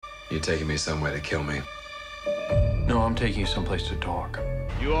You're taking me somewhere to kill me. No, I'm taking you someplace to talk.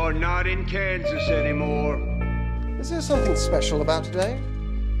 You are not in Kansas anymore. Is there something special about today?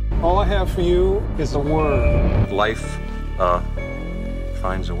 All I have for you is a word. Life,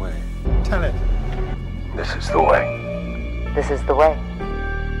 finds a way. Tell it. This is the way. This is the way.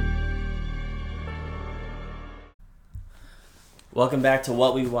 Welcome back to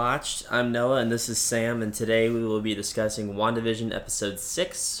What We Watched. I'm Noah and this is Sam, and today we will be discussing WandaVision Episode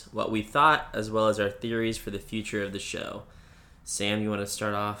 6, what we thought, as well as our theories for the future of the show. Sam, you want to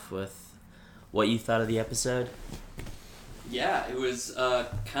start off with what you thought of the episode? Yeah, it was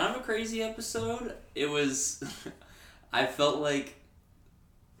kind of a crazy episode. It was... I felt like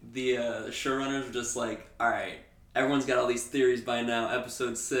the showrunners were just like, alright, everyone's got all these theories by now,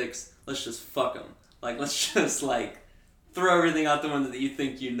 Episode 6, let's just fuck them. Like, let's just, throw everything out the window that you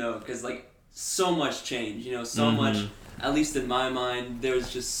think you know, because so much change, so much, at least in my mind, there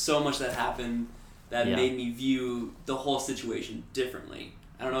was just so much that happened that made me view the whole situation differently.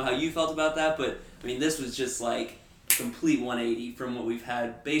 I don't know how you felt about that, but this was just complete 180 from what we've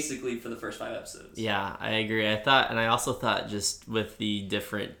had basically for the first 5 episodes. Yeah, I agree. I also thought just with the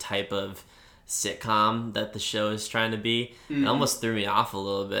different type of sitcom that the show is trying to be, it almost threw me off a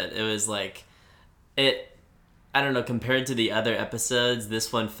little bit. It was I don't know, compared to the other episodes,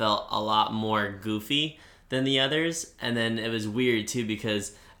 this one felt a lot more goofy than the others. And then it was weird, too,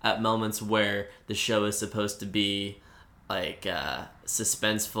 because at moments where the show is supposed to be,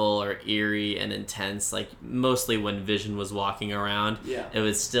 suspenseful or eerie and intense, mostly when Vision was walking around, it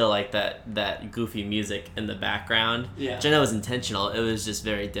was still, that goofy music in the background. Yeah. Which I know was intentional. It was just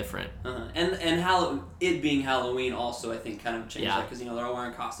very different. Uh-huh. And it being Halloween also, I think, kind of changed that, because, they're all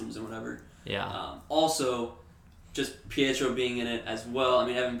wearing costumes and whatever. Yeah. Also... just Pietro being in it as well.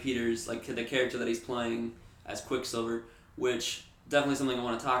 Evan Peters, the character that he's playing as Quicksilver, which definitely something I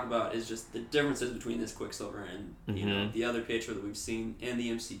want to talk about is just the differences between this Quicksilver and the other Pietro that we've seen in the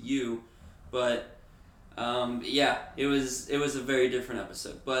MCU. But it was a very different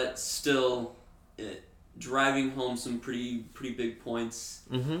episode, but still driving home some pretty big points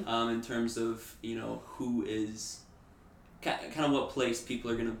in terms of who is kind of what place people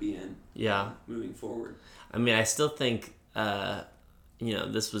are going to be in moving forward. I still think,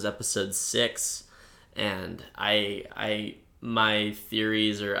 this was episode 6, and my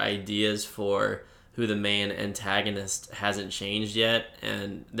theories or ideas for who the main antagonist hasn't changed yet,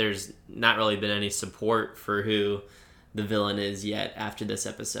 and there's not really been any support for who the villain is yet after this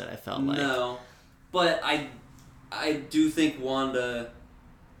episode, I felt like. No, but I do think Wanda...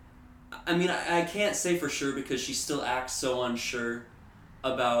 I can't say for sure because she still acts so unsure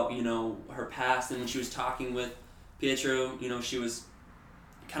about, her past, and when she was talking with Pietro, she was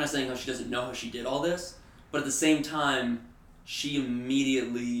kind of saying how she doesn't know how she did all this, but at the same time, she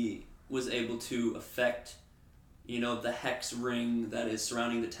immediately was able to affect, the hex ring that is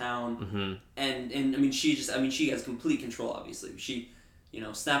surrounding the town, and she has complete control, obviously. She,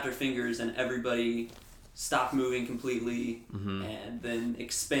 snapped her fingers and everybody stopped moving completely, and then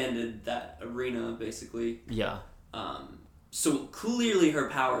expanded that arena, basically. Yeah. So clearly her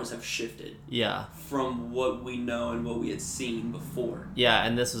powers have shifted. Yeah. From what we know and what we had seen before. Yeah,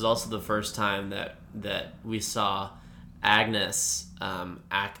 and this was also the first time that we saw Agnes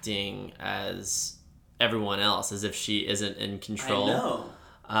acting as everyone else, as if she isn't in control.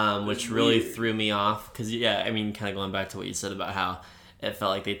 I know. Which really threw me off. Because, kind of going back to what you said about how it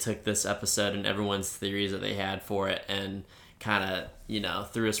felt like they took this episode and everyone's theories that they had for it and kind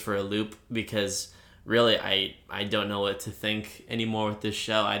of, threw us for a loop, because... really, I don't know what to think anymore with this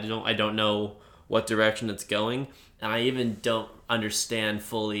show. I don't know what direction it's going, and I even don't understand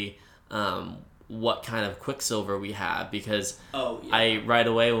fully what kind of Quicksilver we have, because right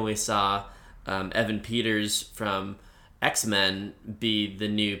away when we saw Evan Peters from X-Men be the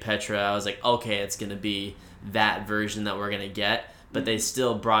new Petra, I was like, okay, it's going to be that version that we're going to get, but they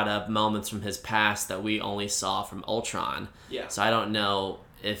still brought up moments from his past that we only saw from Ultron. Yeah. So I don't know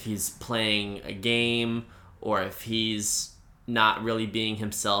if he's playing a game or if he's not really being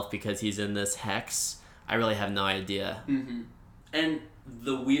himself because he's in this hex. I really have no idea. Mm-hmm. And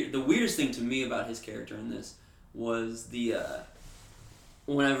the weirdest thing to me about his character in this was the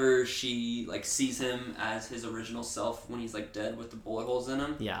whenever she sees him as his original self when he's dead with the bullet holes in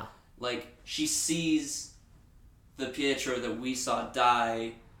him. Yeah. She sees the Pietro that we saw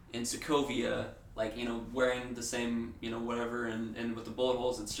die in Sokovia, wearing the same, whatever, and with the bullet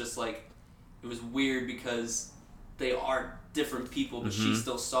holes. It's just it was weird because they are different people, but she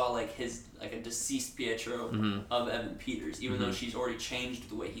still saw his a deceased Pietro of Evan Peters, even though she's already changed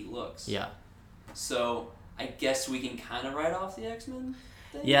the way he looks. Yeah. So I guess we can kind of write off the X-Men.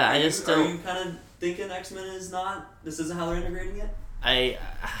 thing? Yeah, I just don't... Are you kind of thinking X-Men is not... This isn't how they're integrating it? I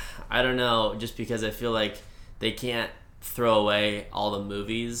don't know, just because I feel like they can't throw away all the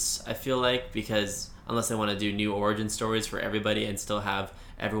movies, I feel like, because unless they want to do new origin stories for everybody and still have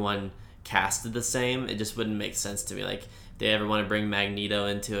everyone casted the same, it just wouldn't make sense to me. Like, if they ever want to bring Magneto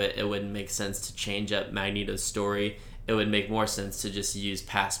into it, it wouldn't make sense to change up Magneto's story. It would make more sense to just use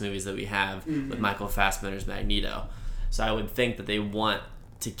past movies that we have with Michael Fassbender's Magneto. So I would think that they want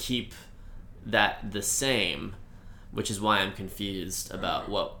to keep that the same, which is why I'm confused about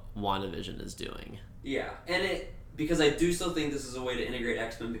what WandaVision is doing. Yeah, and because I do still think this is a way to integrate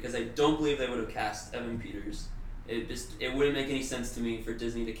X-Men, because I don't believe they would have cast Evan Peters. It wouldn't make any sense to me for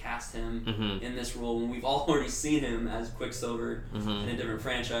Disney to cast him in this role when we've already seen him as Quicksilver in a different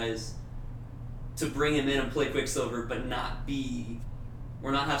franchise. To bring him in and play Quicksilver, but not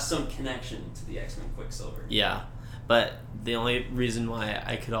have some connection to the X-Men Quicksilver. Yeah, but the only reason why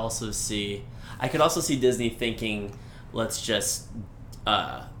I could also see Disney thinking, let's just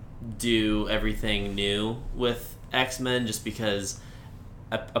do everything new with X-Men, just because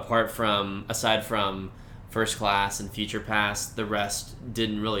aside from First Class and Future Past, the rest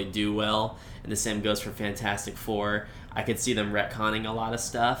didn't really do well, and the same goes for Fantastic Four. I could see them retconning a lot of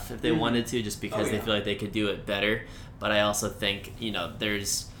stuff if they wanted to, just because they feel like they could do it better. But I also think,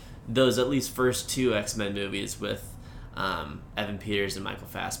 there's those at least first two X-Men movies with Evan Peters and Michael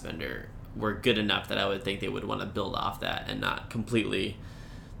Fassbender were good enough that I would think they would want to build off that and not completely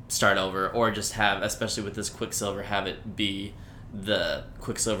start over, or just have, especially with this Quicksilver, have it be the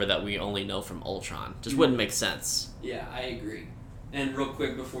Quicksilver that we only know from Ultron. Just wouldn't make sense. Yeah, I agree. And real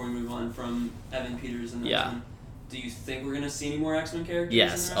quick before we move on from Evan Peters and X-Men, do you think we're going to see any more X-Men characters?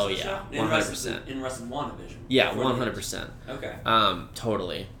 Yes. In the rest of the show? 100%. In the rest of WandaVision? Yeah, 100%. Okay.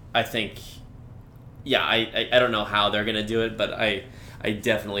 Totally. I think... Yeah, I don't know how they're going to do it, but I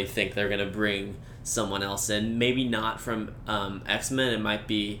definitely think they're going to bring someone else in. Maybe not from X-Men. It might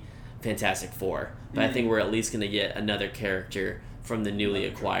be Fantastic Four. But I think we're at least going to get another character from the newly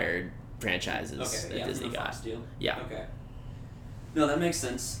acquired franchises that Disney got. Deal. Yeah. Okay. No, that makes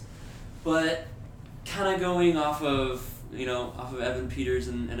sense. But kind of going off of Evan Peters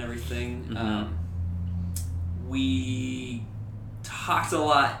and everything, we talked a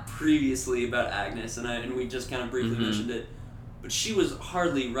lot previously about Agnes, and we just kind of briefly mentioned it, but she was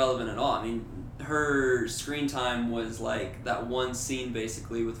hardly relevant at all. I mean, her screen time was like that one scene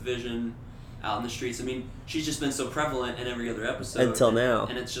basically with Vision out in the streets. I mean, she's just been so prevalent in every other episode until now,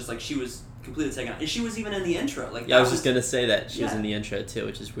 and it's just like she was completely taken out. And she was even in the intro. Like, yeah, I was just gonna say that she was in the intro too,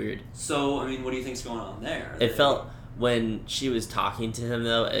 which is weird. So, I mean, what do you think's going on there? It felt, when she was talking to him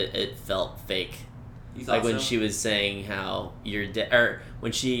though, it felt fake. You thought like when so? she was saying how you're or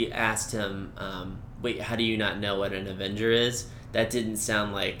when she asked him, wait, how do you not know what an Avenger is? That didn't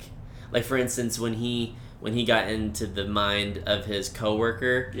sound like for instance, when he got into the mind of his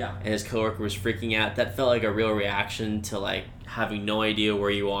coworker, and his coworker was freaking out, that felt like a real reaction to like having no idea where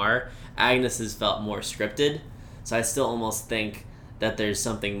you are. Agnes's felt more scripted, so I still almost think that there's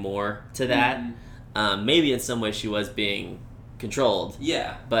something more to that. Maybe in some way she was being controlled.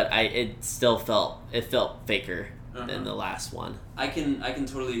 Yeah. But it felt faker than the last one. I can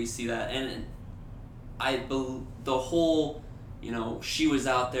totally see that, and the whole, she was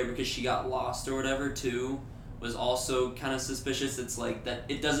out there because she got lost or whatever too, was also kind of suspicious. It's like that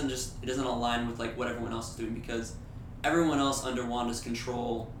it doesn't align with like what everyone else is doing, because everyone else under Wanda's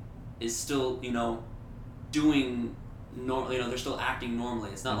control is still, doing normal, they're still acting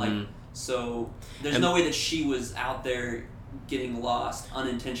normally. It's not like, so there's no way that she was out there getting lost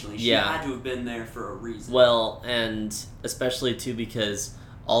unintentionally. She had to have been there for a reason. Well, and especially too because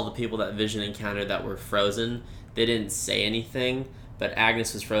all the people that Vision encountered that were frozen, they didn't say anything, but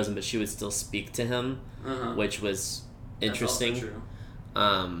Agnes was frozen, but she would still speak to him, which was interesting. That's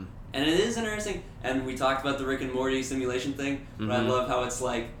also true. And it is interesting, and we talked about the Rick and Morty simulation thing, but I love how it's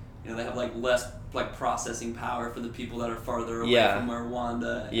like, they have like less like processing power for the people that are farther away from where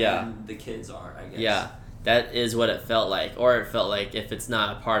Wanda and the kids are, I guess. Yeah, that is what it felt like. Or it felt like if it's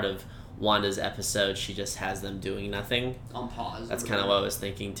not a part of Wanda's episode, she just has them doing nothing. On pause. That's kind of what I was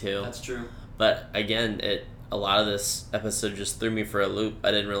thinking too. That's true. But again, a lot of this episode just threw me for a loop.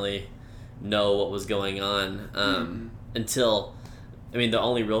 I didn't really know what was going on until... I mean, the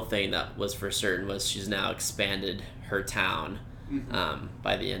only real thing that was for certain was she's now expanded her town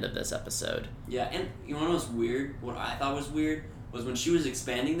by the end of this episode. Yeah, and you know what was weird? What I thought was weird was when she was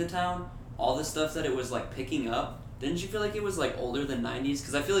expanding the town, all the stuff that it was like picking up, didn't you feel like it was like older than 90s?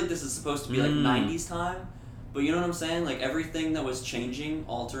 Because I feel like this is supposed to be like 90s time, but you know what I'm saying? Like everything that was changing,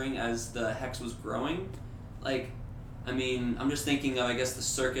 altering as the hex was growing, like I mean, I'm just thinking of, I guess the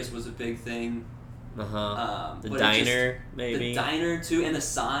circus was a big thing. The but diner, maybe. The diner, too, and the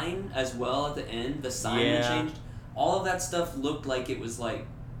sign as well at the end. The sign that changed. All of that stuff looked like it was like,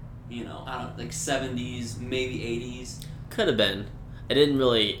 you know, I don't know, like 70s, maybe 80s. Could have been. It didn't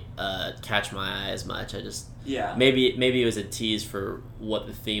really catch my eye as much. I just... Yeah. Maybe it was a tease for what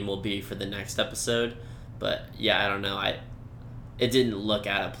the theme will be for the next episode. But, yeah, I don't know. It didn't look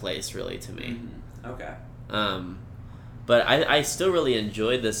out of place, really, to me. Mm-hmm. Okay. But I still really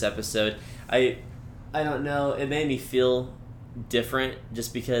enjoyed this episode. I don't know. It made me feel different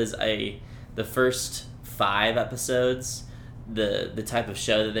just because the first 5 episodes, the type of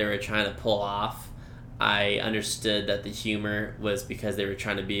show that they were trying to pull off, I understood that the humor was because they were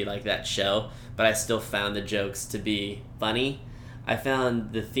trying to be like that show, but I still found the jokes to be funny. I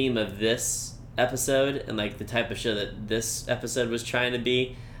found the theme of this episode and like the type of show that this episode was trying to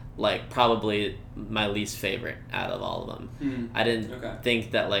be like probably my least favorite out of all of them. I didn't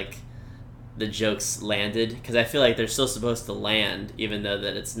think that like the jokes landed because I feel like they're still supposed to land even though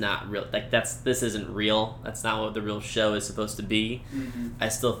that it's not real. Like this isn't real. That's not what the real show is supposed to be. I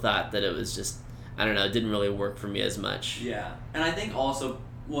still thought that it was just, I don't know, it didn't really work for me as much. Yeah. And I think also,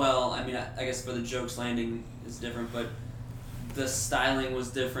 well, I mean, I guess for the jokes landing is different, but the styling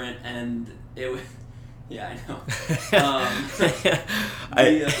was different and it was... Yeah, I know.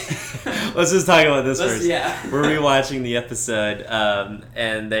 Let's just talk about this first. Yeah. We're rewatching the episode,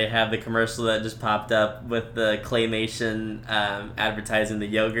 and they have the commercial that just popped up with the claymation advertising the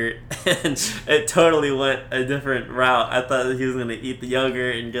yogurt, and it totally went a different route. I thought that he was going to eat the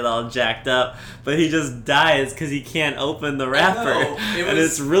yogurt and get all jacked up, but he just dies because he can't open the wrapper, and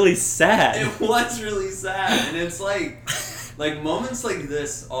it's really sad. It was really sad, and it's like moments like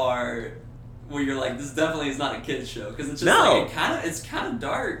this are... where you're like, this definitely is not a kid's show because it's just like it's kind of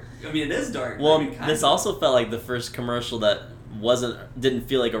dark. I mean, it is dark. Well, I mean, this also felt like the first commercial that didn't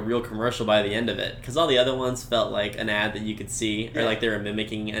feel like a real commercial by the end of it because all the other ones felt like an ad that you could see or like they were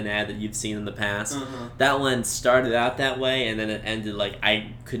mimicking an ad that you've seen in the past. That one started out that way and then it ended like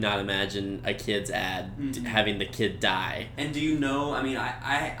I could not imagine a kid's ad having the kid die. And do you know? I mean,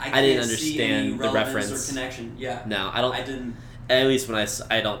 I can't didn't see any understand the reference or connection. Yeah. No, I didn't. At least when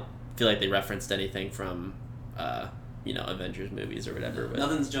I don't feel like they referenced anything from Avengers movies or whatever. But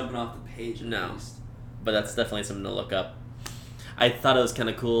nothing's jumping off the page. No, but that's definitely something to look up. I thought it was kind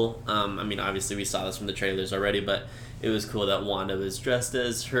of cool. I mean, obviously we saw this from the trailers already, but it was cool that Wanda was dressed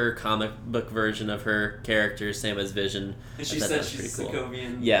as her comic book version of her character, same as Vision. And she said she's a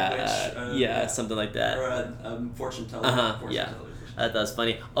Sokovian witch, something like that. Or a fortune teller. Yeah. I thought that was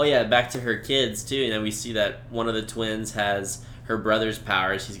funny. Oh yeah, back to her kids too. And then we see that one of the twins has her brother's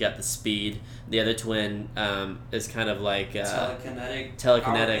powers. He's got the speed. The other twin is kind of like telekinetic.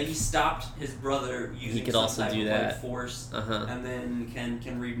 Telekinetic. And he stopped his brother using he could some also type do of that. like force, and then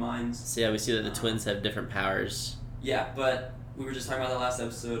can read minds. So yeah, we see that the twins have different powers. Yeah, but we were just talking about the last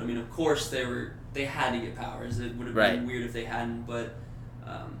episode. I mean, of course they had to get powers. It would have been weird if they hadn't. But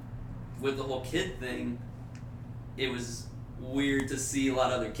with the whole kid thing, it was weird to see a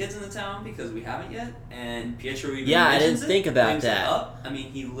lot of other kids in the town because we haven't yet, and Pietro even I mentions didn't think about that. Up. I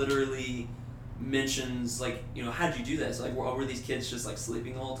mean, he literally mentions like, how did you do that? So like, were these kids just like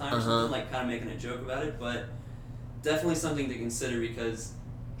sleeping the whole time or something? Like, kind of making a joke about it, but definitely something to consider because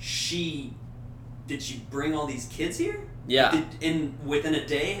did she bring all these kids here? Yeah. Within a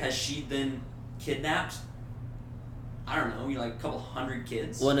day, has she then kidnapped? I don't know, like a couple hundred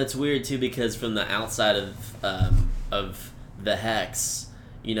kids. Well, and it's weird too because from the outside of the Hex,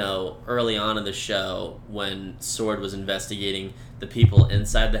 early on in the show when Sword was investigating the people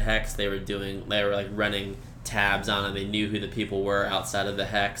inside the Hex, they were like running tabs on them. They knew who the people were outside of the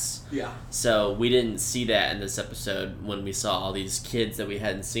Hex. Yeah. So we didn't see that in this episode when we saw all these kids that we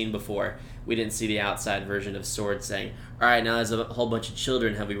hadn't seen before. We didn't see the outside version of Sword saying, all right, now there's a whole bunch of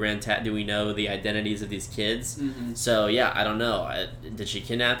children. Have we do we know the identities of these kids? So, yeah, I don't know. Did she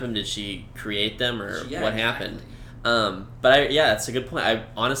kidnap them? Did she create them? Or what happened? But that's a good point. I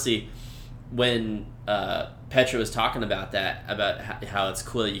honestly, when Petra was talking about that, about how it's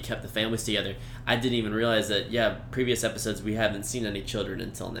cool that you kept the families together, I didn't even realize that, previous episodes we haven't seen any children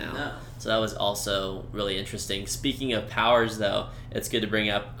until now. No. So that was also really interesting. Speaking of powers, though, it's good to bring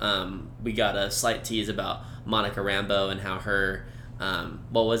up, we got a slight tease about Monica Rambeau and how her,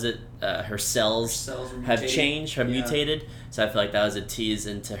 her cells have changed, mutated. So I feel like that was a tease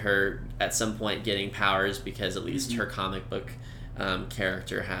into her at some point getting powers because at least her comic book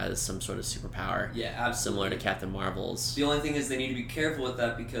character has some sort of superpower. Yeah, absolutely. Similar to Captain Marvel's. The only thing is they need to be careful with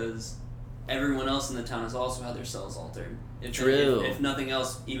that because everyone else in the town has also had their cells altered. True. If nothing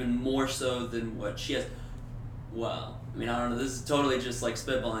else, even more so than what she has. Well, I mean, I don't know. This is totally just like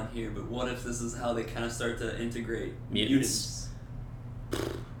spitballing here, but what if this is how they kind of start to integrate mutants?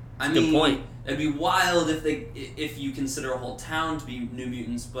 I mean, good point. It'd be wild if you consider a whole town to be New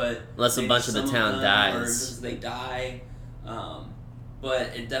Mutants, but unless a bunch of the town dies, or just they die.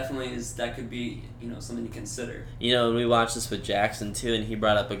 But it definitely is. That could be something to consider. When we watched this with Jackson too, and he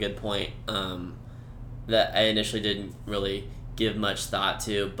brought up a good point that I initially didn't really give much thought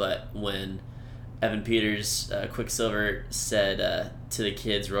to, but when Evan Peters, Quicksilver, said to the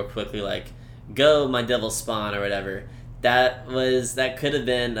kids real quickly, like, "Go, my devil spawn," or whatever. That could have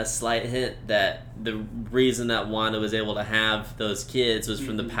been a slight hint that the reason that Wanda was able to have those kids was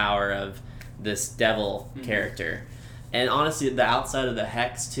from the power of this devil character. And honestly, the outside of the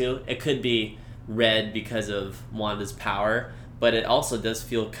hex too, it could be red because of Wanda's power, but it also does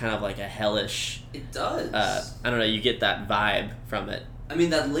feel kind of like a hellish. It does. I don't know. You get that vibe from it. I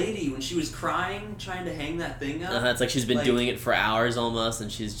mean, that lady, when she was crying, trying to hang that thing up. It's like she's been doing it for hours almost,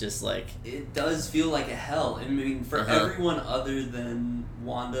 and she's just like... It does feel like a hell. I mean, for everyone other than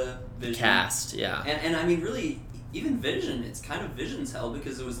WandaVision. Cast, yeah. And I mean, really, even Vision, it's kind of Vision's hell,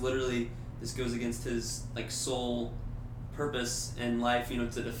 because it was literally, this goes against his, like, sole purpose in life,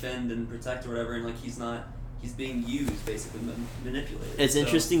 to defend and protect or whatever, and, like, he's being used, basically, manipulated. It's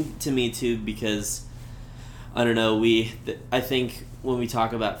interesting to me, too, because... I don't know, I think when we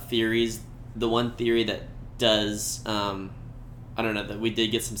talk about theories, the one theory that does, that we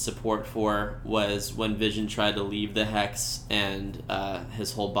did get some support for was when Vision tried to leave the Hex and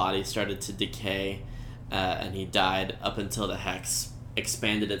his whole body started to decay and he died up until the Hex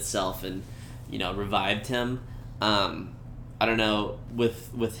expanded itself and, revived him. I don't know,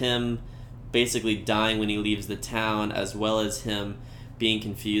 with him basically dying when he leaves the town, as well as him being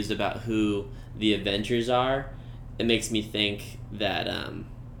confused about who the Avengers are, it makes me think that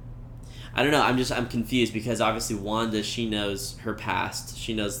I don't know, I'm confused because obviously Wanda, she knows her past,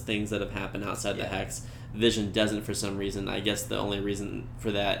 she knows things that have happened outside the Hex. Vision doesn't for some reason. I guess the only reason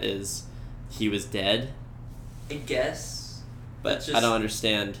for that is he was dead, I guess, but I don't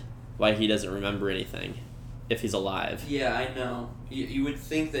understand why he doesn't remember anything if he's alive. Yeah, I know. You would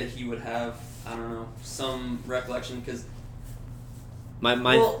think that he would have, I don't know, some recollection, because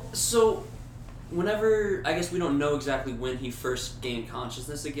well, so whenever, I guess we don't know exactly when he first gained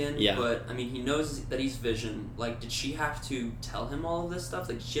consciousness again, but I mean, he knows that he's Vision. Like, did she have to tell him all of this stuff?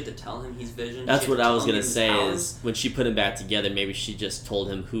 Like, did she have to tell him he's Vision? That's what I was gonna say, is when she put him back together, maybe she just told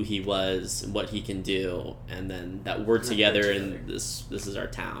him who he was and what he can do, and then that we're together and this is our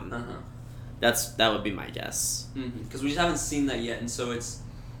town. That would be my guess. Because we just haven't seen that yet, and so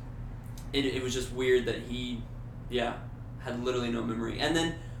it was just weird that he, had literally no memory, and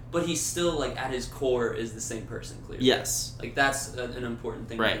then, but he's still, like, at his core is the same person, clearly. Yes. Like, that's an important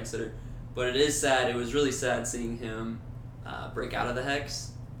thing to consider. But it is sad. It was really sad seeing him break out of the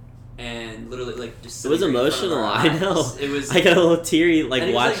Hex and literally, like, just. It was emotional. I know. It was. I got a little teary, like,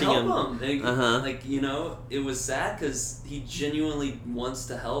 and watching he was, him. like, help him. Like, it was sad because he genuinely wants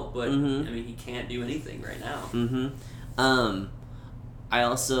to help, but I mean, he can't do anything right now.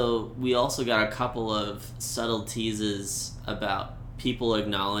 We also got a couple of subtle teases about people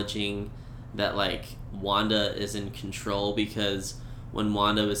acknowledging that, like, Wanda is in control, because when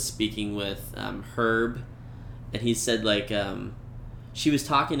Wanda was speaking with Herb, and he said, like, she was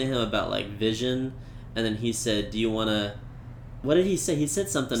talking to him about, like, Vision, and then he said, do you want to... What did he say? He said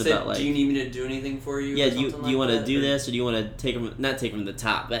something about, like... Do you need me to do anything for you? Yeah, do you want to do this, or do you want to take him... Not take him from the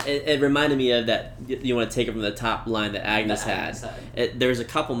top, but it reminded me of that, you want to take him from the top line that Agnes had. There's a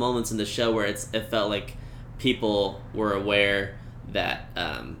couple moments in the show where it felt like people were aware that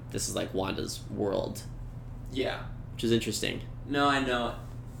this is, like, Wanda's world. Yeah. Which is interesting. No, I know.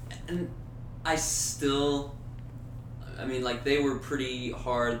 And I still... I mean, like, they were pretty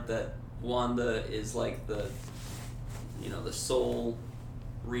hard that Wanda is, like, the sole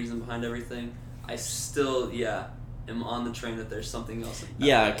reason behind everything. I still, am on the train that there's something else.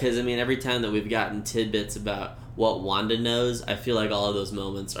 Yeah, because, I mean, every time that we've gotten tidbits about what Wanda knows, I feel like all of those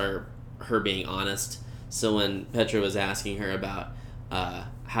moments are her being honest. So when Petra was asking her about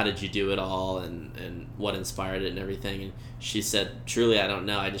how did you do it all and what inspired it and everything, and she said, truly, I don't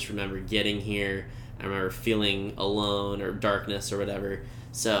know. I just remember getting here. I remember feeling alone or darkness or whatever.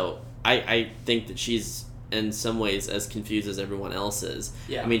 So I think that she's in some ways as confused as everyone else is.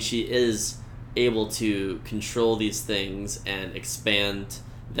 Yeah. I mean, she is able to control these things and expand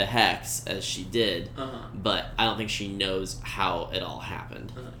the Hex as she did, but I don't think she knows how it all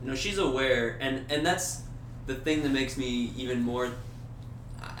happened. No, she's aware, and that's the thing that makes me even more...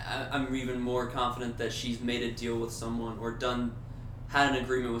 I'm even more confident that she's made a deal with someone or had an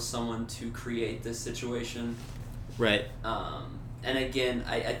agreement with someone to create this situation, Right. And again,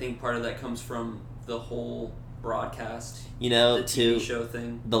 I think part of that comes from the whole broadcast, You know, the TV show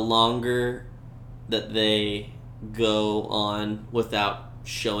thing. The longer that they go on without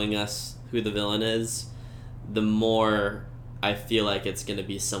showing us who the villain is, the more I feel like it's going to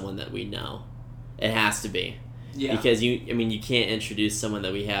be someone that we know. It has to be. Yeah. Because you can't introduce someone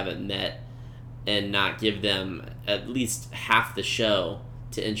that we haven't met and not give them at least half the show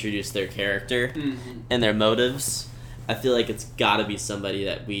to introduce their character and their motives. I feel like it's got to be somebody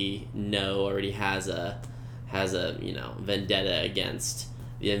that we know already has a vendetta against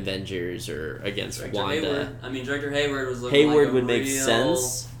the Avengers or against Director Wanda. Hayward. I mean, Director Hayward was looking Hayward like would make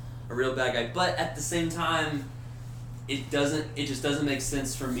sense. A real bad guy, but at the same time, it just doesn't make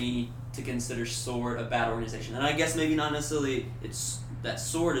sense for me to consider SWORD a bad organization. And I guess maybe not necessarily it's that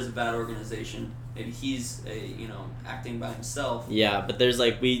SWORD is a bad organization. Maybe he's acting by himself. Yeah, but there's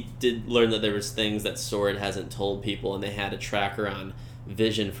we did learn that there was things that SWORD hasn't told people, and they had a tracker on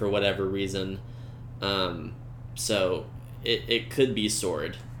Vision for whatever reason. So it could be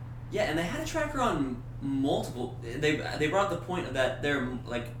SWORD. Yeah, and they had a tracker on multiple. They brought up the point that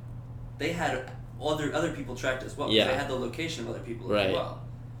they had other people tracked as well. Yeah. They had the location of other people as well,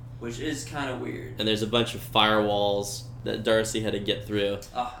 which is kind of weird. And there's a bunch of firewalls that Darcy had to get through.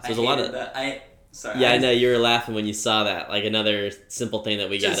 Oh, so there's a lot of that. Sorry. Yeah, I know you were laughing when you saw that. Another simple thing that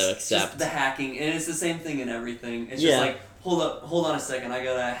we got to accept. Just the hacking, and it's the same thing in everything. It's just hold on a second, I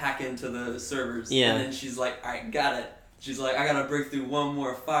gotta hack into the servers. Yeah. And then she's like, alright, got it. She's like, I gotta break through one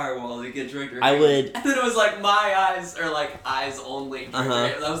more firewall to get Director I Hayward. would. And then it was my eyes are eyes only.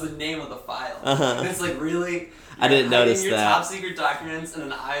 That was the name of the file. And it's really. I didn't notice your that. Top secret documents and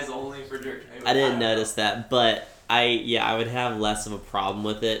an eyes only for Director Hayward. I didn't notice that, but I would have less of a problem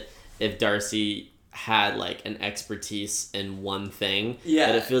with it if Darcy had an expertise in one thing. Yeah.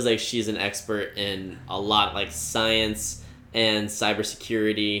 But it feels like she's an expert in a lot, science and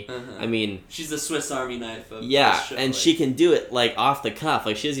cybersecurity. I mean, she's the Swiss Army knife of yeah, this show, and she can do it off the cuff.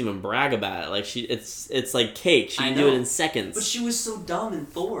 She doesn't even brag about it. It's like cake. She can do it in seconds. But she was so dumb in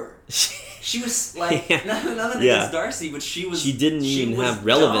Thor. She was nothing against Darcy, but she didn't even have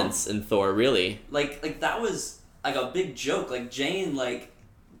relevance in Thor, really. That was a big joke. Jane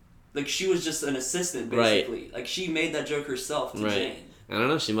she was just an assistant basically. Right. She made that joke herself to Jane. I don't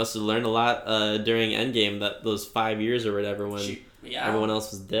know. She must have learned a lot during Endgame, those 5 years or whatever when everyone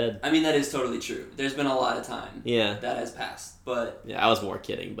else was dead. I mean, that is totally true. There's been a lot of time. Yeah. That has passed, but yeah, I was more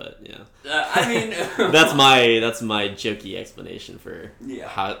kidding, but yeah. I mean, that's my jokey explanation for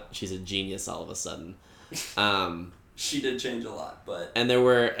how she's a genius all of a sudden. She did change a lot, but and there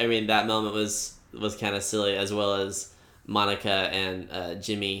were. I mean, that moment was kind of silly, as well as Monica and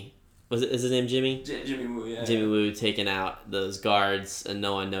Jimmy. Is his name Jimmy? Jimmy Woo, yeah. Jimmy Woo taking out those guards and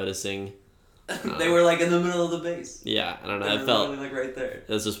no one noticing. They were in the middle of the base. Yeah, I don't know. They It felt really, right there. It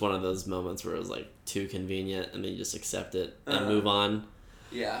was just one of those moments where it was too convenient, and then you just accept it and move on.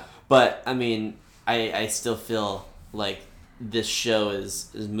 Yeah. But I mean, I still feel like this show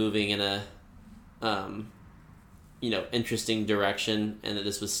is moving in a interesting direction, and that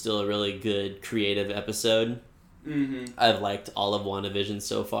this was still a really good creative episode. I've liked all of WandaVision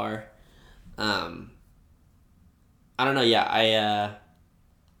so far. I don't know. Yeah,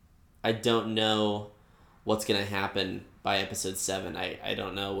 I don't know what's gonna happen by episode 7. I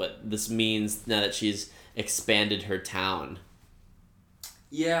don't know what this means now that she's expanded her town.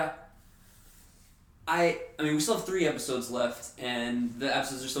 Yeah. I mean, we still have 3 episodes left, and the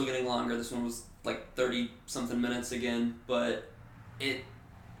episodes are still getting longer. This one was 30-something minutes again, but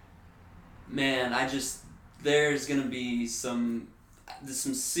there's gonna be some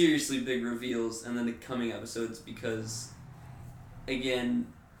seriously big reveals in the coming episodes, because, again,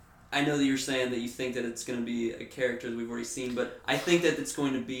 I know that you're saying that you think that it's going to be a character that we've already seen, but I think that it's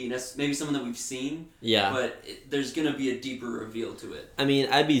going to be maybe someone that we've seen. Yeah. But there's going to be a deeper reveal to it. I mean,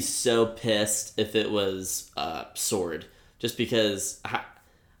 I'd be so pissed if it was SWORD, just because I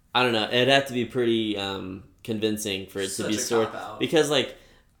don't know. It'd have to be pretty convincing for it to be SWORD, because I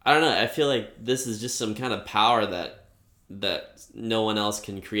don't know. I feel like this is just some kind of power that no one else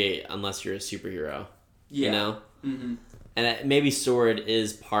can create unless you're a superhero. Yeah. You know? Mm-hmm. And maybe SWORD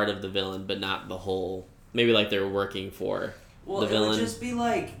is part of the villain, but not the whole. Maybe they're working for the villain. Well, it would just be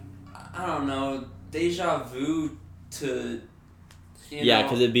I don't know, deja vu to. Yeah,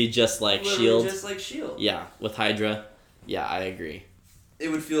 because it'd be just like S.H.I.E.L.D. Just like S.H.I.E.L.D. Yeah, with Hydra. Yeah, I agree.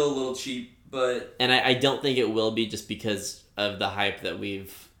 It would feel a little cheap, but. And I don't think it will be, just because of the hype that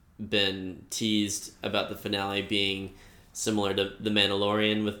we've been teased about the finale being similar to The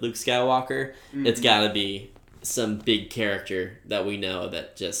Mandalorian with Luke Skywalker. Mm-hmm. It's got to be some big character that we know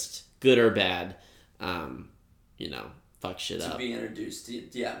that, just good or bad, fuck shit to up. be introduced.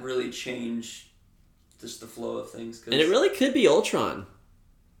 Yeah, really change just the flow of things. 'Cause And it really could be Ultron.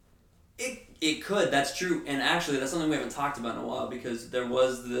 It could, that's true. And actually, that's something we haven't talked about in a while because there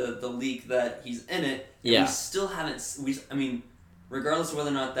was the leak that he's in it. And Yeah. we still haven't... regardless of whether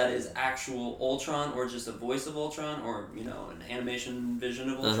or not that is actual Ultron or just a voice of Ultron or, an animation vision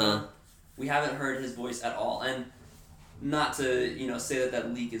of Ultron, we haven't heard his voice at all. And not to, say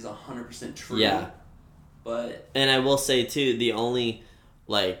that leak is 100% true. Yeah. But... And I will say, too, the only,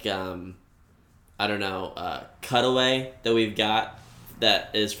 cutaway that we've got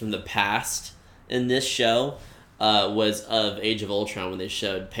that is from the past in this show was of Age of Ultron when they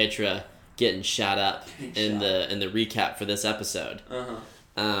showed Petra getting shot up in the recap for this episode.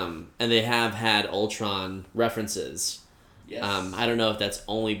 And they have had Ultron references. Yes. I don't know if that's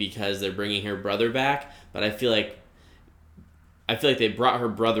only because they're bringing her brother back, but I feel like they brought her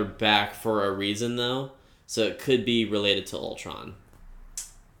brother back for a reason, though. So it could be related to Ultron.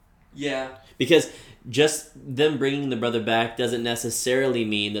 Yeah. Because just them bringing the brother back doesn't necessarily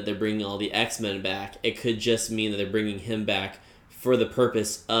mean that they're bringing all the X-Men back. It could just mean that they're bringing him back for the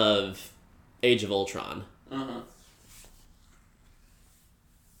purpose of Age of Ultron.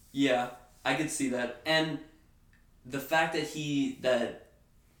 Yeah, I could see that. And the fact that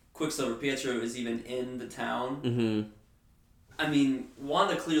Quicksilver Pietro is even in the town... I mean,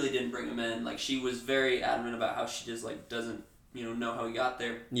 Wanda clearly didn't bring him in. She was very adamant about how she just, doesn't, know how he got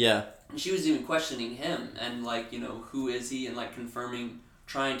there. Yeah. And she was even questioning him and, who is he? And,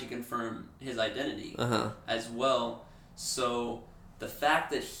 trying to confirm his identity as well. So, the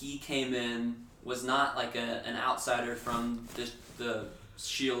fact that he came in was not, an outsider from the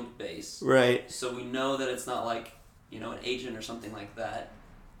S.H.I.E.L.D. base. Right. So, we know that it's not, an agent or something like that.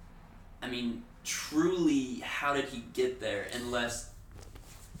 I mean... Truly, how did he get there? Unless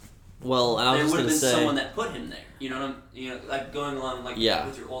well, and I was there just would have gonna been say, someone that put him there. You know what I'm going along with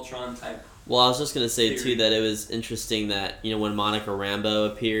your Ultron type. Well, I was just gonna say theory. too that it was interesting that when Monica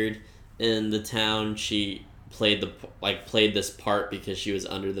Rambeau appeared in the town, she played this part because she was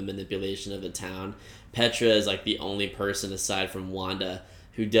under the manipulation of the town. Petra is the only person aside from Wanda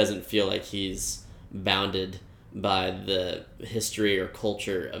who doesn't feel like he's bounded by the history or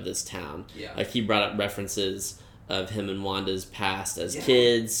culture of this town. Yeah. He brought up references of him and Wanda's past as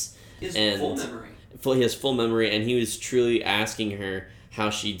kids. He has full memory. He has full memory, and he was truly asking her how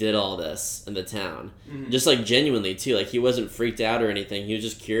she did all this in the town. Just genuinely too. He wasn't freaked out or anything. He was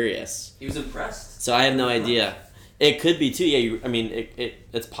just curious. He was impressed. So I have no idea. It could be too. Yeah,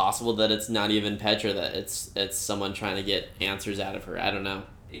 it's possible that it's not even Petra. That it's someone trying to get answers out of her. I don't know.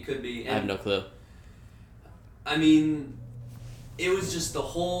 It could be. I have no clue. I mean, it was just the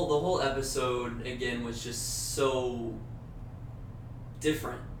whole episode again was just so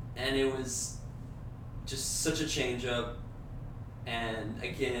different, and it was just such a change up, and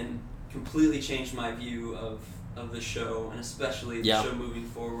again completely changed my view of the show, and especially the show moving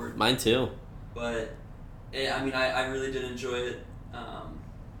forward. Mine too. But I really did enjoy it.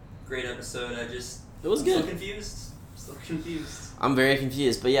 Great episode. It was good. Still confused. I'm very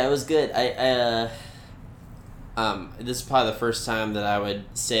confused, but yeah, it was good. This is probably the first time that I would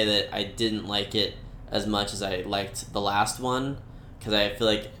say that I didn't like it as much as I liked the last one, because I feel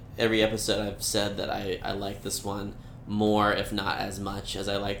like every episode I've said that I like this one more, if not as much as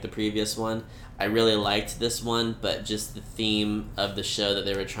I liked the previous one. I really liked this one, but just the theme of the show that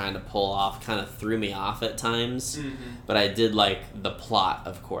they were trying to pull off kind of threw me off at times. But I did like the plot,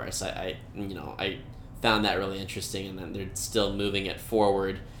 of course. I found that really interesting, and then they're still moving it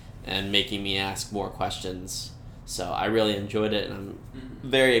forward and making me ask more questions. So I really enjoyed it, and I'm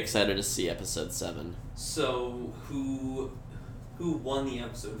very excited to see episode 7. So who won the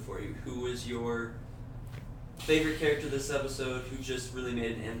episode for you? Who was your favorite character this episode? Who just really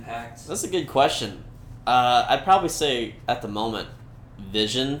made an impact? That's a good question. I'd probably say at the moment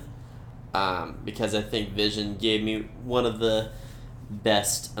Vision, because I think Vision gave me one of the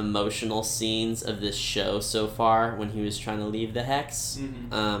best emotional scenes of this show so far when he was trying to leave the Hex.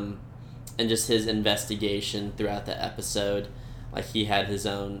 And just his investigation throughout the episode. He had his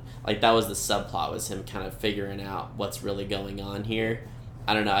own... that was the subplot, was him kind of figuring out what's really going on here.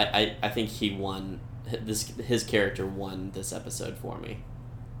 I don't know, I think he won... His character won this episode for me.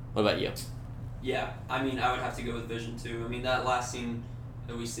 What about you? Yeah, I would have to go with Vision too. That last scene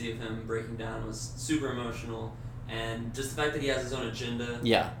that we see of him breaking down was super emotional. And just the fact that he has his own agenda.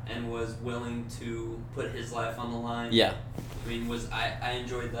 Yeah. And was willing to put his life on the line. Yeah. I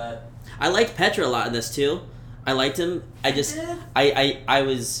enjoyed that. I liked Petra a lot in this too. I liked him. I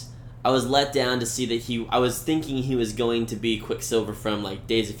was let down to see that I was thinking he was going to be Quicksilver from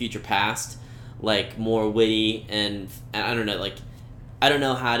Days of Future Past, like more witty, and I don't know, like I don't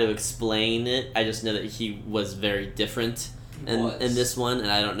know how to explain it. I just know that he was very different in this one,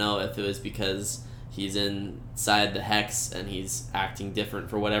 and I don't know if it was because he's inside the Hex and he's acting different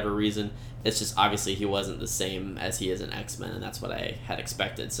for whatever reason. It's just obviously he wasn't the same as he is in X-Men, and that's what I had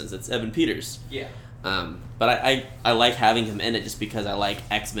expected since it's Evan Peters. Yeah. But I like having him in it just because I like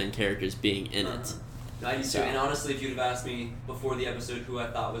X-Men characters being in it. I do too. And honestly, if you'd have asked me before the episode who I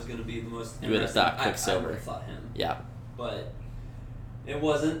thought was going to be the most interesting, you would have thought Quicksilver. I would have thought him. Yeah. But it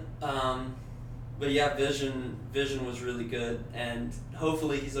wasn't. But yeah, Vision was really good, and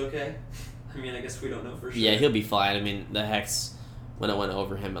hopefully he's okay. I mean, I guess we don't know for sure. Yeah, he'll be fine. I mean, the Hex, when it went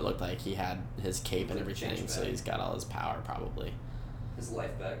over him, it looked like he had his cape and everything, so he's got all his power probably. His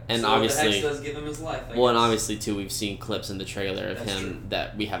life back. And so obviously, the Hex does give him his life. I well, guess. and obviously too, we've seen clips in the trailer of That's him true.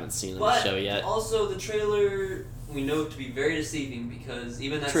 that we haven't seen in But the show yet. Also, the trailer we know to be very deceiving because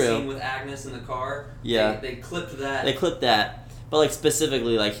even that True. scene with Agnes in the car, Yeah. they clipped that. They clipped that, but like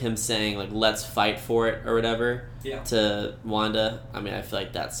specifically like him saying like "Let's fight for it" or whatever Yeah. to Wanda. I mean, I feel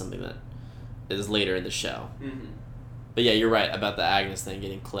like that's something that is later in the show. Mm-hmm. But yeah, you're right about the Agnes thing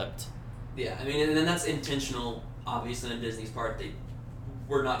getting clipped. Yeah, I mean, and then that's intentional, obviously, on Disney's part. They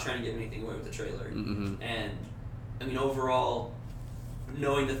were not trying to give anything away with the trailer. Mm-hmm. And, I mean, overall,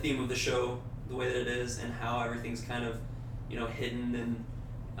 knowing the theme of the show, the way that it is, and how everything's kind of, hidden and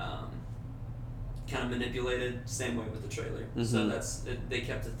kind of manipulated, same way with the trailer. Mm-hmm. So they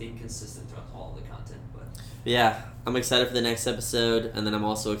kept the theme consistent throughout all of the content. But Yeah, I'm excited for the next episode, and then I'm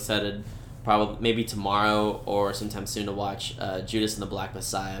also excited, probably maybe tomorrow or sometime soon, to watch Judas and the Black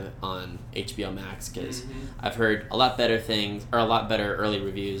Messiah on HBO Max, because I've heard a lot better things, or a lot better early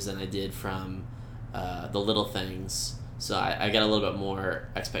reviews than I did from The Little Things. So I got a little bit more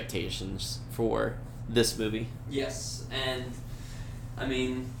expectations for this movie. yes, and I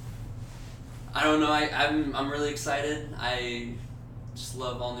mean, I don't know. I'm really excited. I just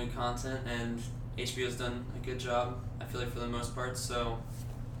love all new content, and HBO's done a good job, I feel like, for the most part. So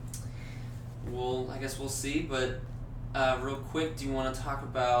I guess we'll see. But real quick, do you want to talk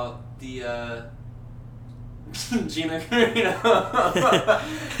about the Gina Carano?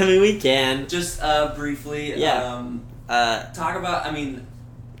 I mean, we can. Just briefly. Yeah. Talk about, I mean,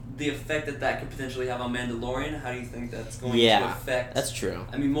 the effect that could potentially have on Mandalorian. How do you think that's going to affect? That's true.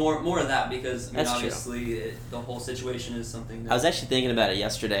 I mean, more of that, because I mean, That's true. obviously the whole situation is something that I was actually thinking about it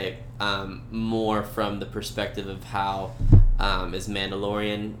yesterday, more from the perspective of how is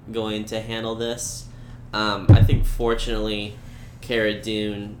Mandalorian going to handle this. I think fortunately Cara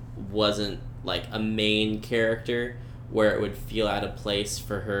Dune wasn't like a main character where it would feel out of place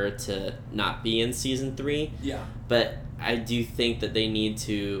for her to not be in season 3. Yeah. But I do think that they need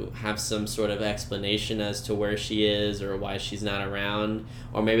to have some sort of explanation as to where she is or why she's not around,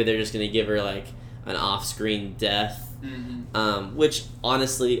 or maybe they're just going to give her like an off-screen death, which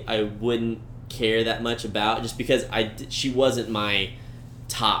honestly I wouldn't care that much about, just because she wasn't my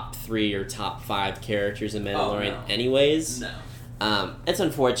top 3 or top 5 characters in Mandalorian anyways. No. It's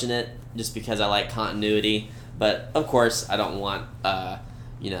unfortunate just because I like continuity, but of course I don't want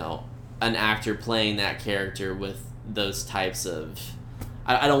an actor playing that character with those types of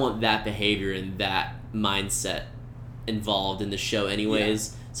I don't want that behavior and that mindset involved in the show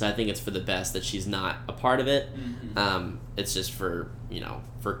anyways. So I think it's for the best that she's not a part of it. It's just for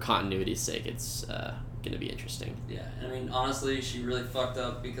continuity's sake. It's gonna be interesting. Yeah, I mean, honestly, she really fucked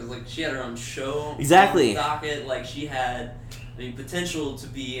up because like she had her own show. Exactly. On the docket, like she had, potential to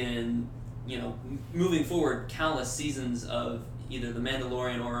be in, moving forward, countless seasons of either The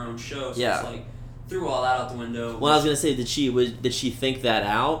Mandalorian or her own show. So it's like threw all that out the window. Well, I was gonna say, did she think that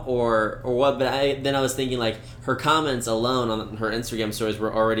out or what? But I was thinking like her comments alone on her Instagram stories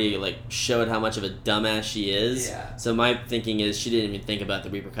were already like showed how much of a dumbass she is. Yeah. So my thinking is she didn't even think about the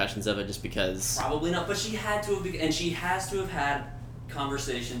repercussions of it just because. Probably not, but she had to have, and she has to have had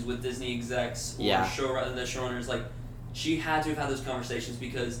conversations with Disney execs or the showrunners. Like she had to have had those conversations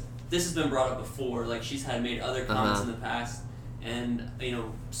because this has been brought up before. Like she's had made other comments in the past. And,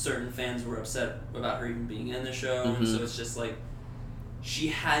 certain fans were upset about her even being in the show. And so it's just like, she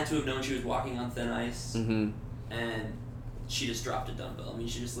had to have known she was walking on thin ice. And she just dropped a dumbbell. I mean,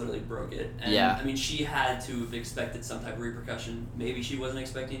 she just literally broke it. And, I mean, she had to have expected some type of repercussion. Maybe she wasn't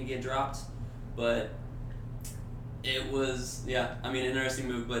expecting to get dropped. But it was, an interesting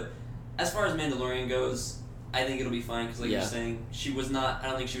move. But as far as Mandalorian goes, I think it'll be fine. Because like you're saying, I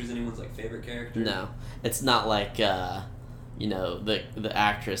don't think she was anyone's, favorite character. No. It's not like... the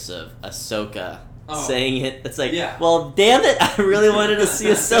actress of Ahsoka saying it. It's like, Yeah. well, damn it, I really wanted to see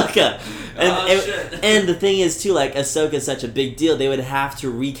Ahsoka. Shit. And the thing is, too, like, Ahsoka is such a big deal, they would have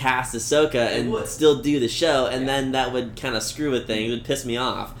to recast Ahsoka and still do the show, and then that would kind of screw with things. It would piss me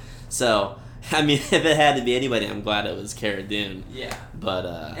off. So, I mean, if it had to be anybody, I'm glad it was Cara Dune. Yeah. But,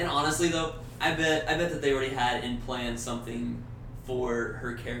 And honestly, though, I bet that they already had in plan something for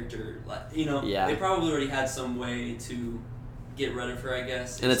her character. Like, you know, they probably already had some way to get rid of her, I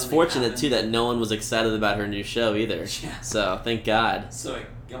guess. And it's fortunate, too, that no one was excited about her new show either. Yeah. So, thank God. So, it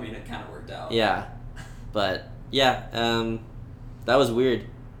kind of worked out. Yeah. But, yeah, that was weird.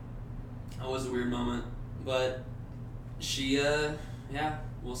 That was a weird moment. But she,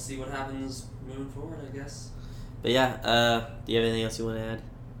 we'll see what happens moving forward, I guess. But, yeah, do you have anything else you want to add?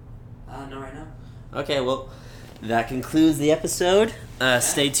 No, right now. Okay, well, that concludes the episode.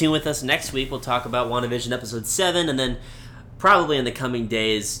 Stay tuned with us next week. We'll talk about WandaVision Episode 7, and then probably in the coming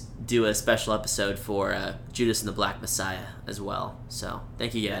days do a special episode for Judas and the Black Messiah as well. So,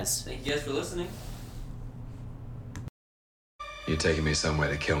 thank you guys. Thank you guys for listening. You're taking me somewhere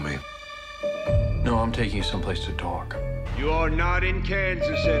to kill me. No, I'm taking you someplace to talk. You are not in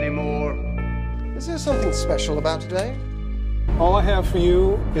Kansas anymore. Is there something special about today? All I have for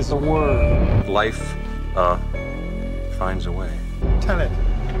you is a word. Life, finds a way. Tell it.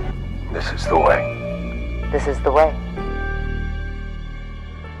 This is the way. This is the way.